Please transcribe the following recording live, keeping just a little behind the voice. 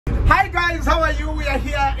Hi guys, how are you? We are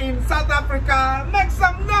here in South Africa. Make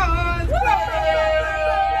some noise!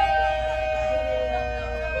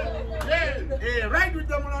 Hey, ride with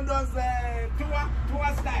the Mulondos tour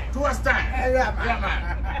style. Tour style. Yeah,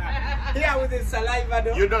 man. Here with the saliva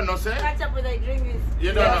though. You don't know, sir? Catch up with Idringis.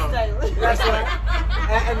 You don't know. That's right.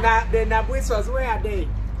 And the Nabwisos, where are they?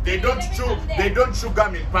 They don't chew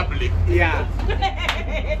gum in public. Yeah.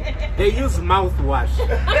 They use mouthwash.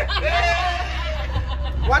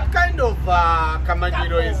 What kind of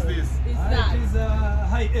kamanyiro is this? It is a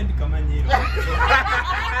high-end kamanyiro.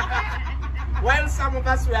 While some of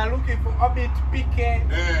us were looking for Orbit, Pique,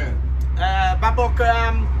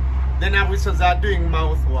 Bubblegum, the Nabwisos are doing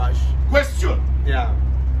mouthwash. Question. Yeah.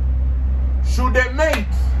 Should a maid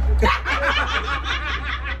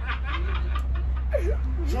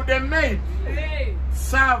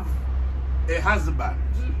serve a husband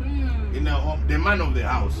in a home, the man of the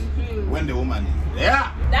house, when the woman is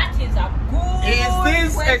there? That is a good Is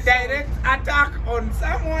this question. a direct attack on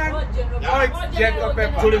someone? Or it's general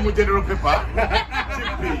pepper? General pepper.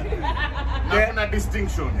 Hakuna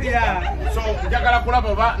distinction. Yeah. So njagala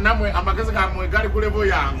kulaba ba namwe amagezi ga mwe gali ku level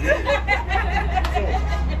yange. So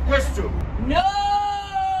question. No! I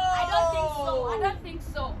don't think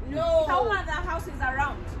so. No. How are the houses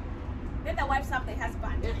around? Let the wife serve the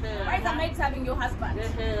husband. Why is the maid serving your husband?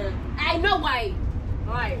 I know why.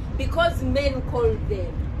 Why? Because men call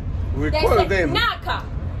them. We call them. Naka.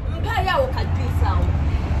 Mkaya ukadisa.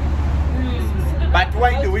 But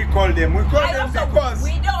why do we call them? We call them because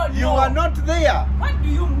we don't know. you are not there. What do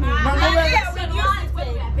you mean?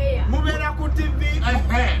 Mubera ku TV,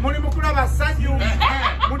 muli mukula basanyu,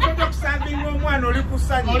 mutoto kusanvinga omwana oli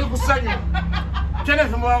kusanyu. Oli kusanyu.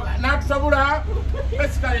 Kenneth natusabula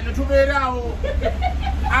basically netubeerawo,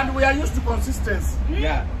 and we are used to consistency.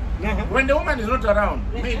 Yeah. When the woman is not around,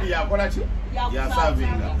 maybe yakola ki? Ya serving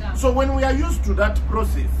her. So when we are used to that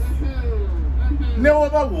process, ne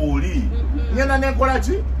oba woli, nyana nekola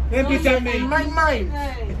ki? In my mind,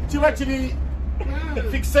 kiba kiri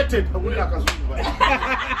fixated.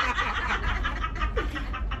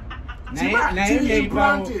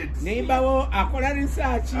 Neighbor akola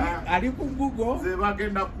research ali ku Google.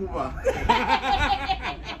 Zebagenda kuba.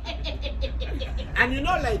 And you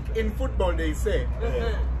know, like in football they say,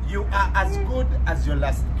 you are as good as your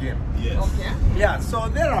last game. Yes. Okay. Yeah, so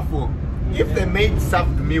therefore, if the maid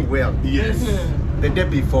served me well, Yes. the day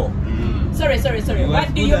before. Sorry.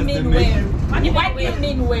 What do you mean well? What do you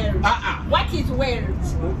mean well? What is well?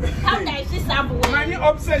 How does she serve well? Many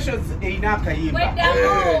obsessions in Akayimba.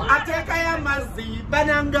 Ateka ya mazi,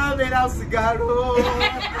 bananga vera sigaro.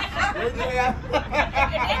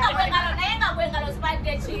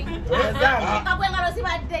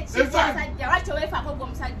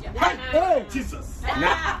 Hey, Jesus.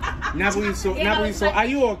 Nabwiso, are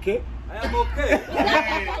you okay? I am okay. Okay,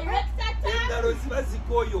 now you're supposed to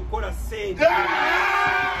call your colleague.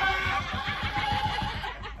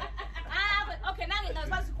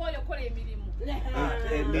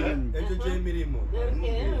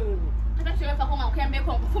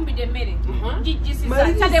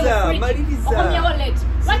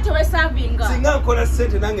 What you were serving? Singa nkola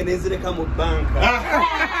sente nange nezireka mu banka.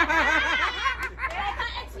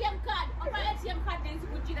 ATM card. ATM card is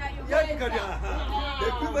The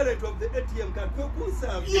equivalent of the ATM card.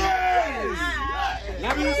 Yes.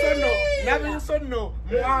 Nabwiso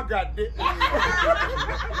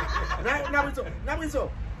Nabwiso.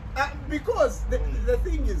 Because the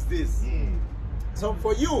thing is this. So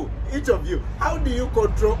for you, each of you, how do you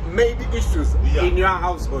control maid issues in your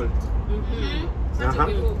household?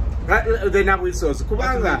 The Nabwisos,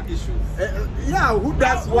 Kubanga. Yeah, who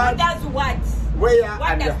does what? Who does what? Where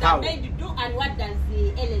What and does how? the maid do and what does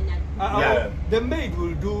the Elena do? The maid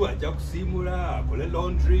will do a jakusimula, akole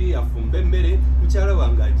laundry, afumbe mmere, mukyala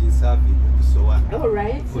wange aginsaavi okusowa. All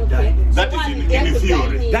right. Okay. That is in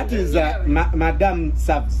theory. That is Madame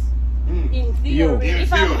serves. In theory.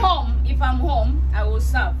 If I'm home, I will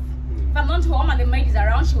serve. If I'm not home and the maid is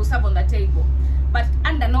around, she will serve on the table. But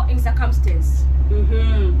under no any circumstance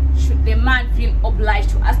should the man feel obliged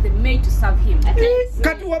to ask the maid to serve him.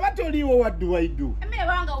 Kati wabatoliwo, what do I do? I mean,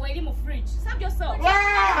 I'm going to fridge. Serve yourself.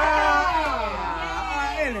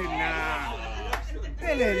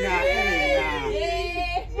 Elena.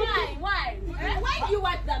 Why? Why do you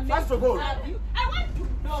want the maid First of all, to serve you? I want to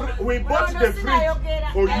know. we bought the fridge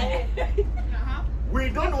for you. We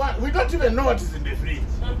don't even know what is in the fridge.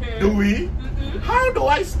 Do we? How do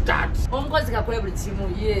I start? Omukozi kakole buli kimu,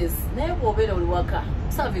 yes. Naye bw'obeera oli waka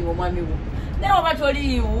serving omwami wo. Naye oba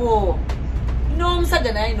toliiwo.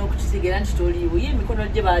 n'omusajja naye n'okukisigera nti toliiwo ye emikono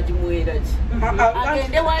gye bagimuweera ki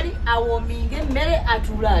agende wali awoominga emmere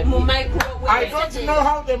atulaali mu microwave. I don't know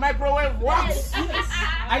how the microwave works.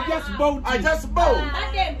 I just bought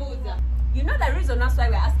You know the reason that's why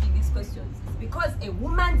we're asking these questions is because a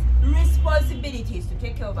woman's responsibility is to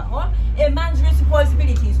take care of her home, a man's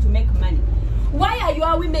responsibility is to make money. Why are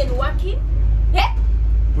your women working? Yeah?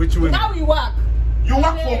 Which women? Now we work. You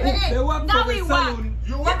work for who? They work Now for we the work. salon.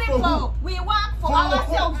 You work for who? We work for For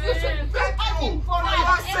ourselves. who? You should be working for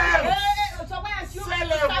yourselves. So why are you Sell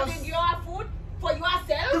serving your food for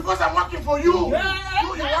yourself? Because I'm working for you. You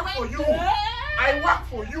I work for you. I work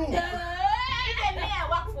for you. Even me, I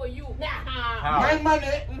work for you. My money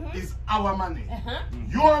is our money.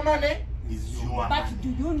 Your money is your money. But do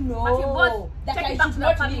you know But you both that take I it back should to the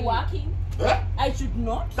not family. be working? I should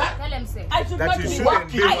not. Tell him say. I should That not you be shouldn't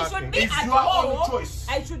working. be I working. should be It's at your home. own choice.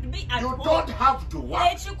 I should be at You home. don't have to work.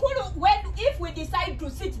 If we decide to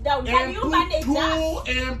sit down, can you manage that?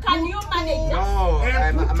 Can you manage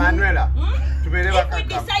that? No, Manuela. If we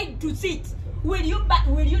decide to sit, will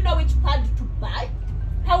you know which pad to buy?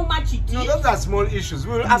 How much it is? No, those are small issues.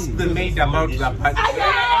 We'll ask the maid about the part.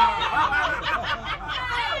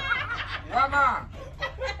 Mama,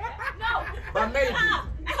 No. but maybe.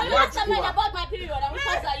 So you ask somebody about my period and which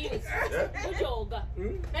ones I use. Which yoga?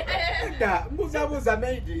 Mbuza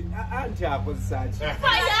maid, auntie hapo sasa.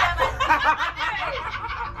 Fire!